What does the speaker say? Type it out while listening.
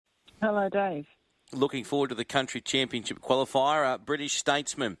Hello, Dave. Looking forward to the Country Championship qualifier. British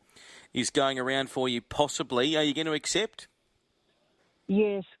Statesman is going around for you, possibly. Are you going to accept?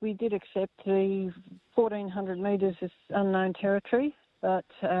 Yes, we did accept. The 1,400 metres is unknown territory, but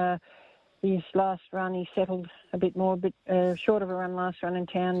his last run he settled a bit short of a run last run in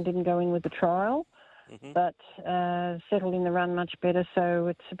town, didn't go in with the trial, but settled in the run much better, so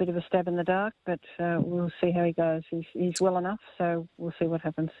it's a bit of a stab in the dark, but we'll see how he goes. He's well enough, so we'll see what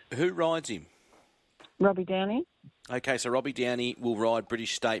happens. Who rides him? Robbie Downey. Okay, so Robbie Downey will ride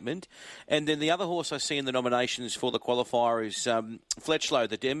British Statement. And then the other horse I see in the nominations for the qualifier is Fletchlow,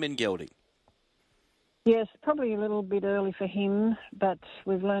 the Denman gelding. Yes, probably a little bit early for him, but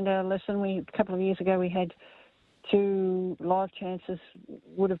we've learned our lesson. A couple of years ago we had 2 live chances,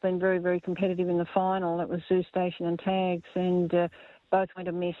 would have been very, very competitive in the final. It was Zoo Station and Tags, and both went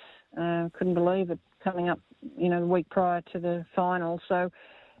a miss. Couldn't believe it coming up, the week prior to the final. So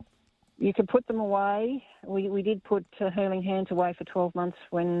you could put them away. We did put Hurling Hands away for 12 months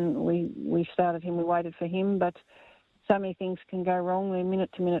when we started him. We waited for him, but so many things can go wrong. They're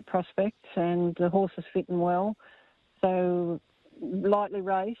minute-to-minute prospects, and the horse is fit and well. So lightly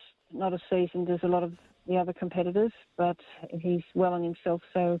raced, not as seasoned as a lot of the other competitors, but he's well on himself.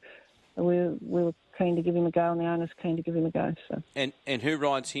 So we were keen to give him a go, and the owner's keen to give him a go. So. And who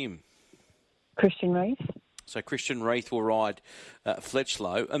rides him? Christian Reith. So Christian Reith will ride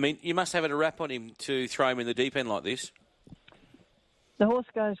Fletchlow. I mean, you must have it a wrap on him to throw him in the deep end like this. The horse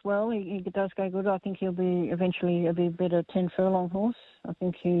goes well. He does go good. I think he'll be eventually a better 10 furlong horse. I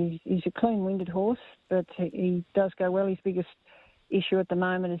think he's a clean-winded horse, but he does go well. His biggest issue at the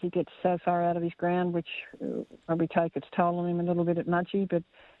moment is he gets so far out of his ground, which probably take its toll on him a little bit at Mudgee, but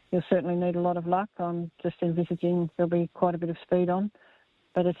he'll certainly need a lot of luck. I'm just envisaging there'll be quite a bit of speed on,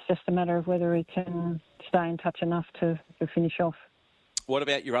 but it's just a matter of whether he can stay in touch enough to finish off. What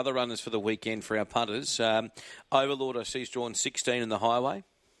about your other runners for the weekend for our punters? Overlord, I see, he's drawn 16 in the highway.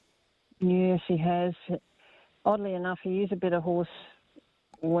 Yes, he has. Oddly enough, he is a better horse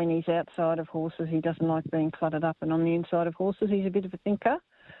when he's outside of horses. He doesn't like being cluttered up, and on the inside of horses, he's a bit of a thinker.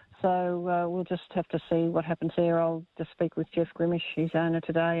 So we'll just have to see what happens there. I'll just speak with Jeff Grimmish, his owner,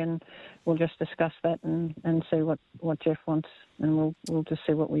 today, and we'll just discuss that and see what Jeff wants, and we'll just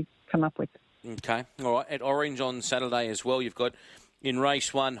see what we come up with. Okay. All right. At Orange on Saturday as well, you've got in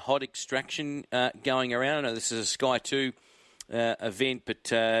race 1, Hot Extraction going around. I know this is a Sky 2 event,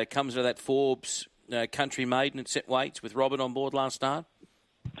 but comes to that Forbes Country Maiden at set weights with Robin on board last start.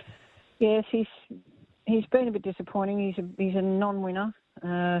 Yes, he's been a bit disappointing. He's a non-winner.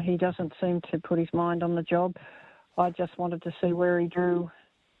 He doesn't seem to put his mind on the job. I just wanted to see where he drew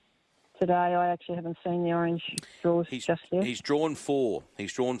today. I actually haven't seen the orange draws just yet. He's drawn 4.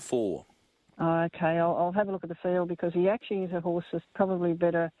 Okay, I'll have a look at the field, because he actually is a horse that's probably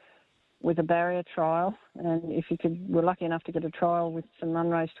better with a barrier trial. And if we're lucky enough to get a trial with some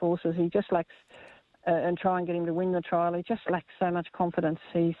unraced horses, he just lacks, and try and get him to win the trial, he just lacks so much confidence.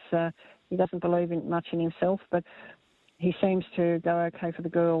 He doesn't believe much in himself, but he seems to go okay for the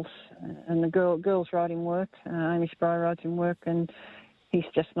girls. And the girls ride him work. Amy Spry rides him work, and he's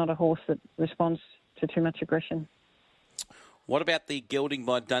just not a horse that responds to too much aggression. What about the gelding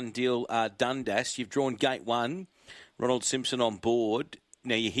by Dundas? You've drawn Gate 1, Ronald Simpson on board.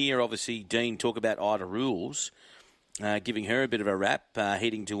 Now, you hear, obviously, Dean talk about Ida Rules, giving her a bit of a rap,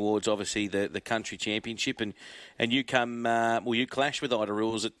 heading towards, obviously, the Country Championship. And you you clashed with Ida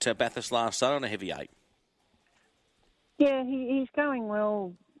Rules at Bathurst last start on a heavy 8. Yeah, he's going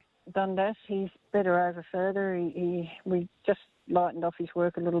well, Dundas. He's better over further. We just lightened off his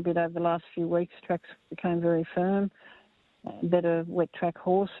work a little bit over the last few weeks. Tracks became very firm. Better wet track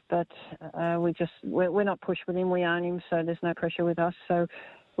horse, but we're not pushed with him. We own him, so there's no pressure with us. So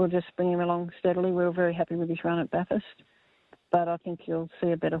we'll just bring him along steadily. We were very happy with his run at Bathurst, but I think you'll see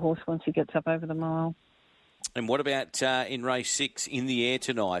a better horse once he gets up over the mile. And what about in race 6, In the Air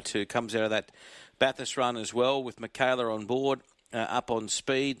Tonight, who comes out of that Bathurst run as well with Michaela on board, up on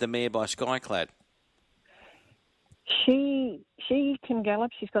speed, the mare by Skyclad? She can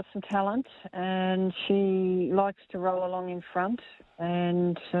gallop. She's got some talent, and she likes to roll along in front,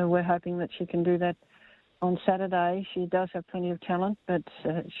 and we're hoping that she can do that on Saturday. She does have plenty of talent, but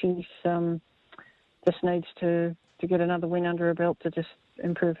she's just needs to get another win under her belt to just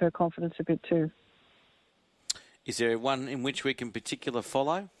improve her confidence a bit too. Is there one in which we can particular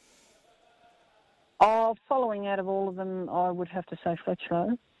follow? Following out of all of them, I would have to say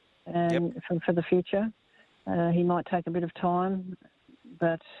Fletchlow, for the future. He might take a bit of time,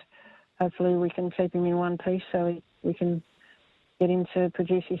 but hopefully we can keep him in one piece so we can get him to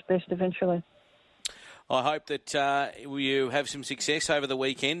produce his best eventually. I hope that you have some success over the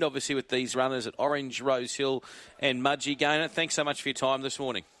weekend, obviously with these runners at Orange, Rose Hill and Mudgee. Gayna, thanks so much for your time this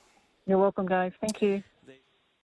morning. You're welcome, Dave. Thank you.